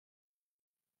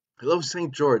Hello,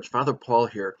 St. George. Father Paul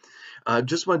here.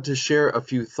 Just wanted to share a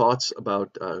few thoughts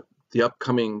about the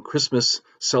upcoming Christmas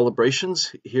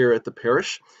celebrations here at the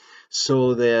parish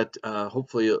so that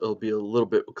hopefully it'll be a little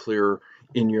bit clearer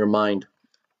in your mind.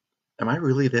 Am I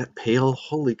really that pale?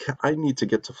 Holy cow, I need to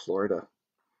get to Florida.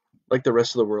 Like the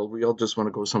rest of the world, we all just want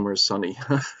to go somewhere sunny.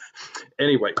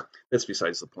 Anyway, that's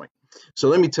besides the point. So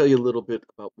let me tell you a little bit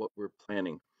about what we're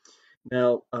planning.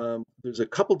 Now, there's a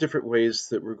couple different ways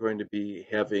that we're going to be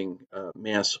having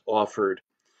Mass offered,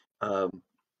 um,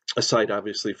 aside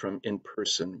obviously from in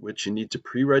person, which you need to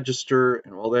pre-register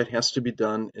and all that has to be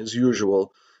done as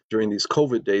usual during these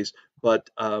COVID days. But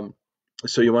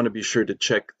so you want to be sure to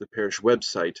check the parish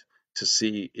website to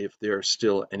see if there are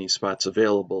still any spots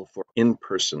available for in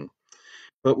person.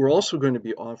 But we're also going to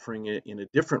be offering it in a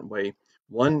different way.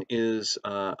 One is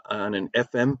on an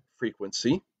FM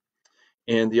frequency,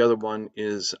 and the other one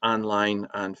is online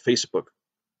on Facebook.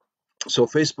 So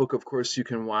Facebook, of course, you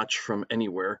can watch from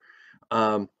anywhere.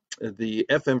 Um, the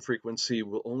FM frequency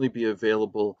will only be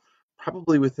available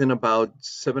probably within about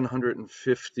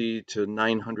 750 to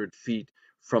 900 feet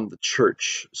from the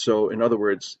church. So, in other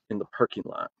words, in the parking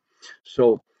lot.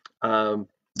 So, um,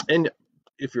 and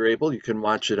if you're able, you can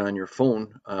watch it on your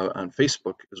phone on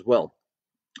Facebook as well.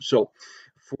 So,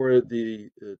 for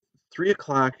the 3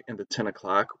 o'clock and the 10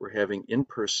 o'clock, we're having in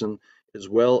person as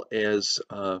well as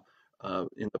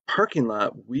in the parking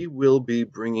lot, we will be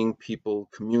bringing people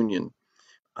communion.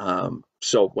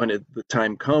 So when the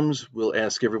time comes, we'll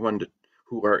ask everyone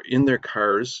who are in their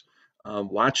cars,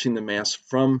 watching the Mass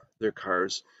from their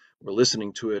cars, or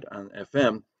listening to it on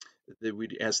FM, that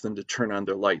we'd ask them to turn on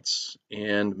their lights.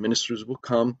 And ministers will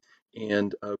come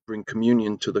and bring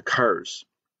communion to the cars.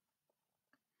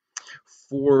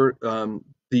 For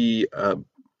the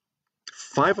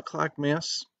 5 o'clock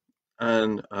Mass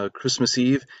on Christmas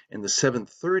Eve and the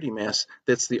 7:30 Mass,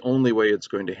 that's the only way it's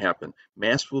going to happen.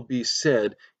 Mass will be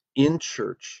said in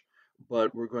church,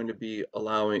 but we're going to be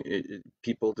allowing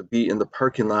people to be in the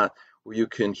parking lot where you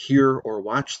can hear or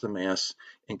watch the Mass,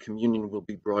 and communion will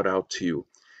be brought out to you.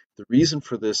 The reason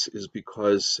for this is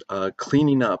because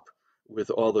cleaning up with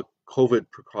all the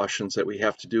COVID precautions that we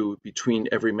have to do between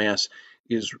every Mass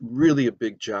is really a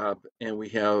big job, and we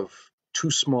have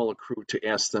too small a crew to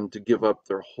ask them to give up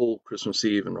their whole Christmas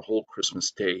Eve and their whole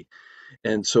Christmas Day.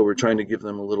 And so we're trying to give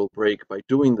them a little break by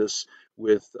doing this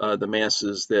with the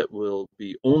Masses that will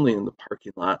be only in the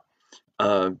parking lot.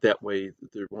 That way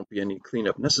there won't be any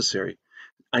cleanup necessary.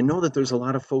 I know that there's a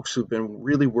lot of folks who've been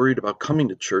really worried about coming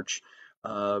to church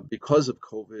because of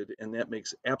COVID, and that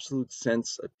makes absolute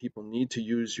sense. People need to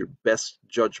use your best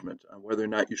judgment on whether or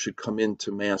not you should come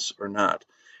into Mass or not.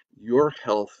 Your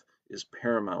health is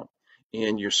paramount,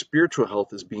 and your spiritual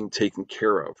health is being taken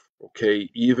care of. Okay,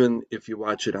 even if you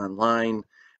watch it online,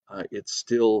 it's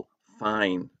still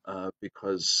fine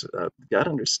because God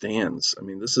understands. I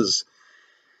mean, this is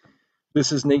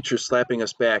nature slapping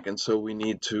us back, and so we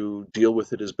need to deal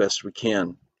with it as best we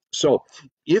can. So,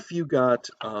 if you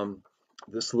got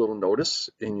this little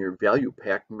notice in your value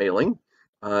pack mailing,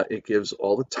 it gives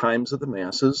all the times of the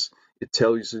Masses. It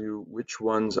tells you which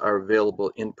ones are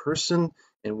available in person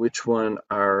and which one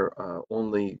are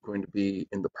only going to be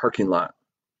in the parking lot.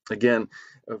 Again,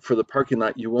 for the parking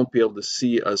lot, you won't be able to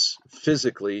see us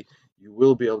physically. You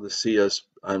will be able to see us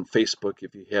on Facebook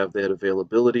if you have that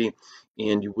availability,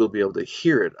 and you will be able to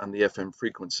hear it on the FM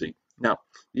frequency. Now,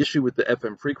 the issue with the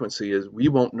FM frequency is we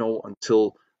won't know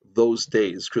until those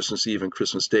days, Christmas Eve and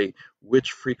Christmas Day,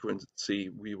 which frequency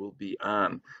we will be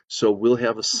on. So we'll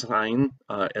have a sign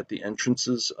at the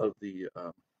entrances of the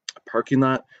parking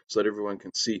lot so that everyone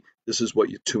can see this is what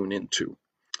you tune into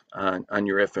on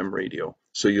your FM radio,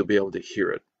 so you'll be able to hear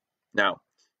it. Now,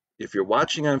 if you're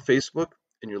watching on Facebook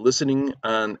and you're listening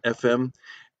on FM,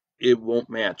 it won't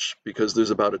match because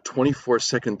there's about a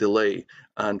 24-second delay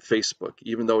on Facebook.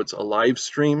 Even though it's a live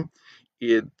stream,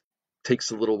 it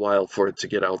takes a little while for it to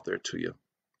get out there to you.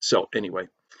 So anyway,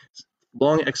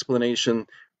 long explanation.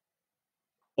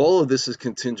 All of this is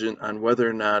contingent on whether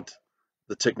or not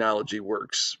the technology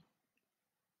works.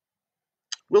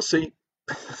 We'll see.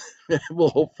 We'll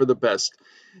hope for the best.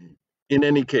 In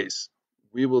any case,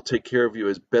 we will take care of you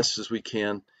as best as we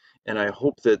can, and I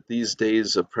hope that these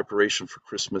days of preparation for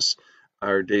Christmas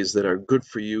are days that are good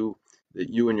for you, that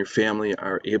you and your family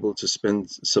are able to spend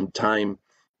some time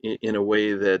in a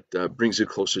way that brings you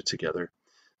closer together.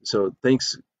 So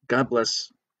thanks. God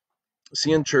bless. See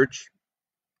you in church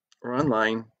or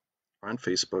online or on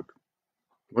Facebook,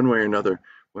 one way or another.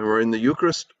 When we're in the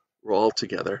Eucharist, we're all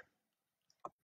together.